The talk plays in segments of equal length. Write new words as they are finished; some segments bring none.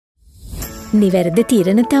නිවැරදි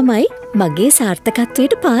තීරණ තමයි මගේ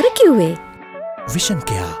සාර්ථකත්වයට පාර කිව්වේ. විෂන්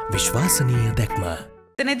කෙයා විශ්වාසනීය දැක්ම.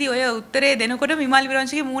 එතනදී ඔය උත්තරේ දෙනකොට විමල්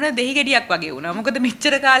විරංශගේ මූණ දෙහි ගෙඩියක් වගේ වුණා. මොකද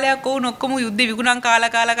මෙච්චර කාලයක් වුණ ඔක්කොම යුද්ධේ විකුණන්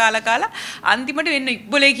කාලා අන්තිමට වෙන්න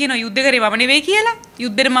ඉක්බලේ කියන යුද්ධ කරේ මම නෙවෙයි කියලා.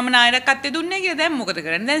 යුද්ධෙට මම නායකත්වය දුන්නේ කියලා. දැන් මොකද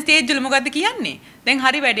කරන්නේ? දැන් ස්ටේජ් වල මොකද්ද කියන්නේ? දැන්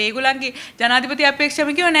හරි වැඩේ. ඒගොල්ලන්ගේ ජනාධිපති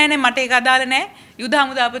අපේක්ෂාව කිව්ව නෑ මට ඒක අදාළ නෑ. යුද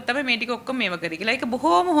හමුදාපත් තමයි මේ ටික ඔක්කොම මේව කරේ කියලා. ඒක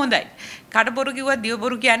බොහොම හොඳයි. කටබොරු කිව්වත්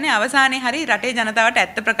දිවබොරු කියන්නේ අවසානයේ හරි රටේ ජනතාවට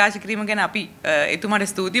ඇත්ත ප්‍රකාශ කිරීම ගැන අපි එතුමාට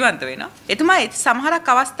ස්තුතිවන්ත වෙනවා. එතුමා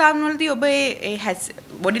සමහරක් අවස්ථාවන් වලදී ඔබ ඒ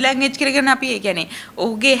බොඩි ලැන්ග්වේජ් කරගෙන අපි කියන්නේ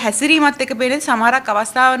ඔහුගේ හැසිරීමත් එක්ක පේන සමහරක්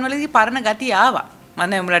අවස්ථාවන් වලදී පරණ ගතිය ආවා.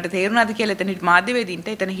 මම උඹලට තේරුණාද කියලා එතන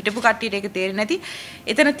මාධ්‍යවේදීන්ට එතන හිටපු කට්ටියට ඒක තේරෙන්නේ නැති.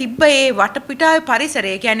 එතන තිබ්බ ඒ වටපිටාවේ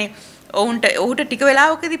පරිසරය කියන්නේ ඔහුට ටික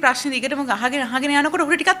වෙලාවකදී ප්‍රශ්න දිගටම අහගෙන යනකොට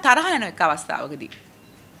ඔහුට ටිකක් තරහ යන එක අවස්ථාවකදී.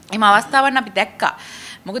 එම අවස්ථාවන් අපි දැක්කා.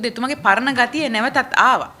 මොකද එතුමාගේ පරණ ගතිය නැවතත්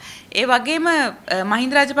ආවා. ඒ වගේම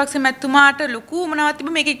මහින්ද රාජපක්ෂ මැතිතුමාට ලොකු මොනවද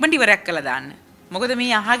තිබ්බ මේක ඉක්මනට ඉවරයක් කළා දාන්න. මොකද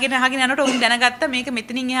මේ අහගෙන යනකොට උන් දැනගත්තා මේක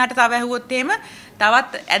මෙතනින් එහාට තව ඇහුවොත් එහෙම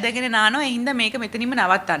තවත් ඇදගෙන නානවා. ඒ හින්දා මේක මෙතනින්ම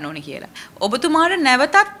නවත්තන්න ඕනේ කියලා. ඔබතුමාට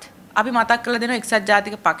නැවතත් අපි මතක් කරලා දෙනවා එක්සත්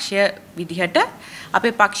ජාතික පක්ෂය විදිහට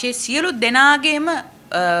අපේ පක්ෂයේ සියලු දෙනාගේම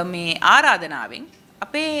මේ ආරාධනාවෙන්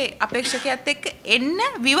අපේ අපේක්ෂකයත් එක්ක එන්න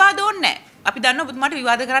විවාද ඕනේ නැහැ. අපි දන්නවා ඔබතුමාට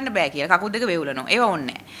විවාද කරන්න බෑ කියලා. කකුල් දෙක වේවුලනවා. ඒව ඕනේ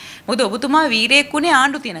නැහැ. මොකද ඔබතුමා වීරයෙක් උනේ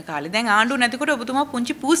ආණ්ඩු තියෙන කාලේ. දැන් ආණ්ඩු නැතිකොට ඔබතුමා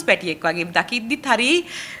පුංචි පූස් පැටියෙක් වගේ දකිද්දිත් හරි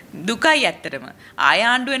දුකයි ඇත්තටම. ආය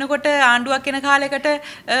ආණ්ඩු වෙනකොට ආණ්ඩුවක් එන කාලයකට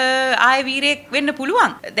ආය වීරයෙක් වෙන්න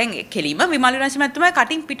පුළුවන්. දැන් කෙලිම විමල් විරංශ මැතිතුමා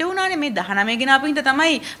කටින් පිට වුණානේ මේ 19 ගෙන ආපු හින්දා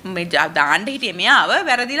තමයි මේ දාන්න හිටියේ මෙයාව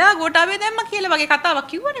වැරදිලා ගෝඨාභය දැම්මා කියලා වගේ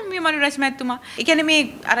කතාවක් කිව්වනේ විමල් විරංශ මැතිතුමා. ඒ කියන්නේ මේ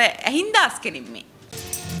අර ඇහින්දාස් කෙනින් මේ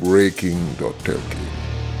Breaking.lk